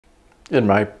In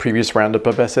my previous roundup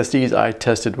of SSDs, I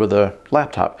tested with a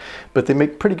laptop, but they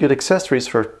make pretty good accessories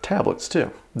for tablets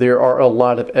too. There are a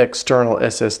lot of external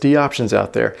SSD options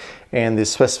out there, and the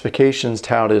specifications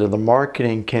touted in the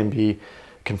marketing can be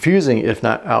confusing, if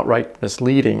not outright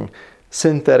misleading.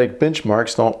 Synthetic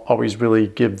benchmarks don't always really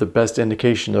give the best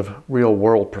indication of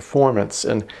real-world performance,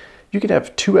 and you can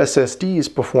have two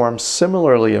SSDs perform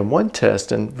similarly in one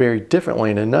test and very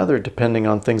differently in another, depending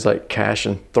on things like cache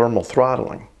and thermal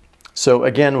throttling. So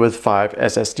again, with 5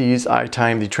 SSDs, I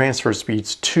timed the transfer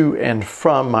speeds to and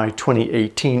from my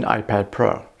 2018 iPad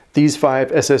Pro. These 5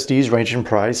 SSDs range in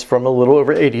price from a little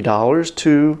over $80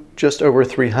 to just over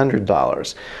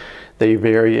 $300. They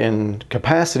vary in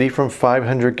capacity from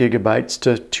 500 gigabytes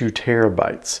to 2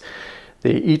 terabytes.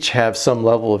 They each have some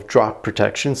level of drop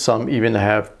protection, some even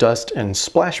have dust and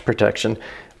splash protection.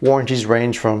 Warranties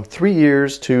range from 3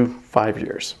 years to 5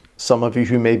 years. Some of you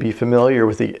who may be familiar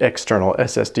with the external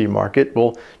SSD market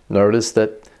will notice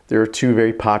that there are 2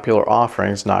 very popular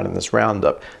offerings not in this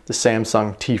roundup, the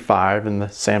Samsung T5 and the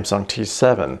Samsung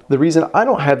T7. The reason I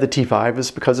don't have the T5 is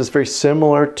because it's very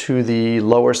similar to the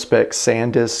lower spec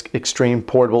SanDisk Extreme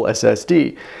Portable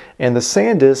SSD, and the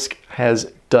SanDisk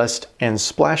has dust and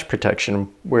splash protection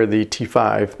where the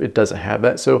T5, it doesn't have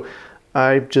that, so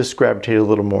I just gravitated a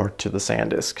little more to the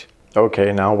SanDisk.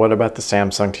 Okay, now what about the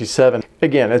Samsung T7?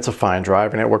 Again, it's a fine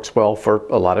drive and it works well for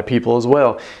a lot of people as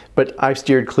well, but I've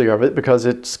steered clear of it because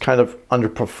it's kind of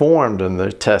underperformed in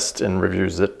the tests and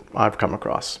reviews that I've come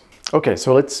across. Okay,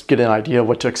 so let's get an idea of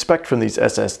what to expect from these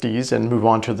SSDs and move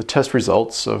on to the test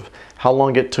results of how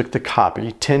long it took to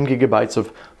copy 10 gigabytes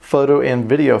of photo and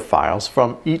video files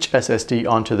from each SSD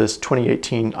onto this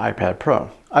 2018 iPad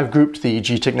Pro. I've grouped the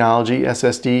G-Technology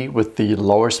SSD with the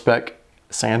lower spec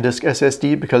SanDisk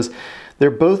SSD because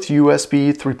they're both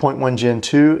USB 3.1 Gen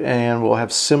 2 and will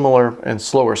have similar and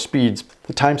slower speeds.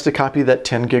 The times to copy that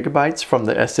 10 gigabytes from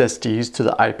the SSDs to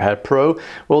the iPad Pro,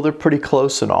 well, they're pretty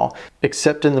close and all,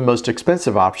 except in the most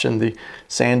expensive option, the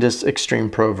SanDisk Extreme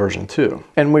Pro version 2.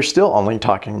 And we're still only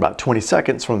talking about 20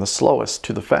 seconds from the slowest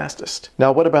to the fastest.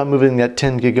 Now, what about moving that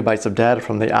 10 gigabytes of data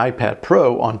from the iPad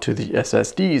Pro onto the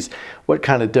SSDs? What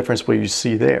kind of difference will you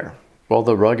see there? Well,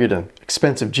 the rugged and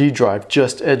expensive G-Drive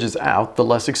just edges out the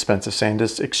less expensive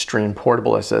SanDisk Extreme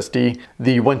Portable SSD.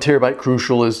 The 1 terabyte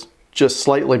Crucial is just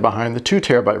slightly behind the 2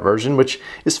 terabyte version, which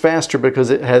is faster because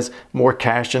it has more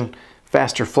cache and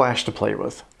faster flash to play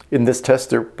with. In this test,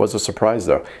 there was a surprise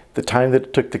though. The time that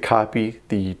it took to copy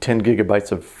the 10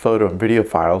 gigabytes of photo and video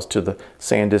files to the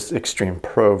SanDisk Extreme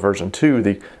Pro version 2,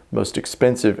 the most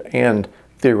expensive and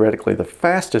theoretically the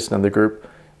fastest in the group,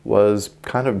 was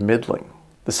kind of middling.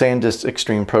 The SanDisk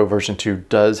Extreme Pro version 2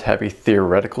 does have a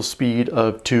theoretical speed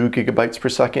of 2 gigabytes per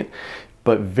second,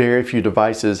 but very few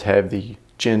devices have the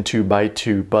Gen 2 by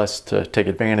 2 bus to take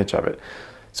advantage of it.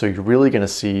 So you're really going to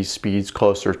see speeds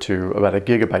closer to about a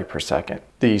gigabyte per second.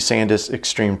 The SanDisk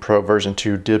Extreme Pro version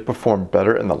 2 did perform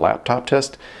better in the laptop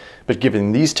test, but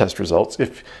given these test results,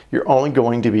 if you're only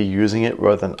going to be using it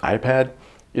with an iPad,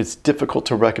 it's difficult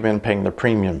to recommend paying the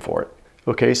premium for it.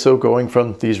 Okay, so going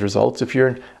from these results, if you're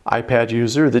an iPad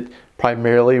user that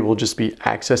primarily will just be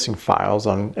accessing files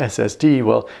on SSD,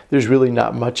 well, there's really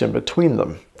not much in between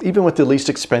them. Even with the least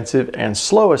expensive and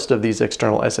slowest of these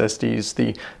external SSDs,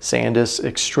 the SanDisk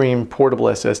Extreme Portable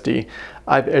SSD,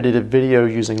 I've edited video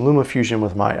using LumaFusion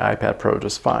with my iPad Pro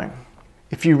just fine.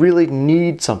 If you really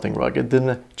need something rugged, then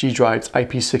the G-Drive's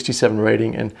IP67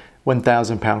 rating and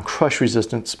 1,000 pound crush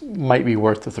resistance might be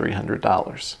worth the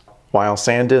 $300. While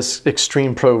SanDisk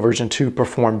Extreme Pro version 2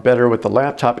 performed better with the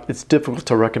laptop, it's difficult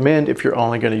to recommend if you're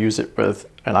only going to use it with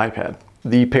an iPad.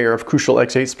 The pair of Crucial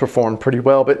X8s performed pretty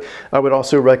well, but I would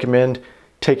also recommend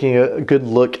taking a good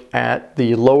look at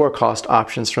the lower cost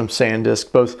options from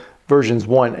SanDisk, both versions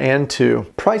 1 and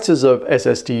 2. Prices of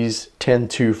SSDs tend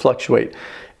to fluctuate,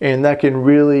 and that can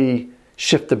really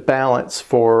shift the balance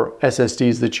for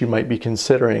SSDs that you might be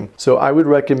considering. So I would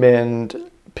recommend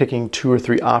picking 2 or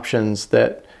 3 options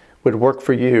that would work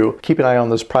for you. Keep an eye on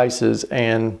those prices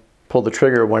and pull the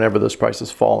trigger whenever those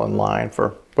prices fall in line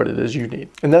for what it is you need.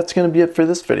 And that's going to be it for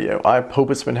this video. I hope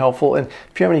it's been helpful, and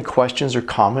if you have any questions or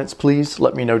comments, please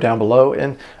let me know down below,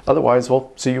 and otherwise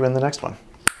we'll see you in the next one.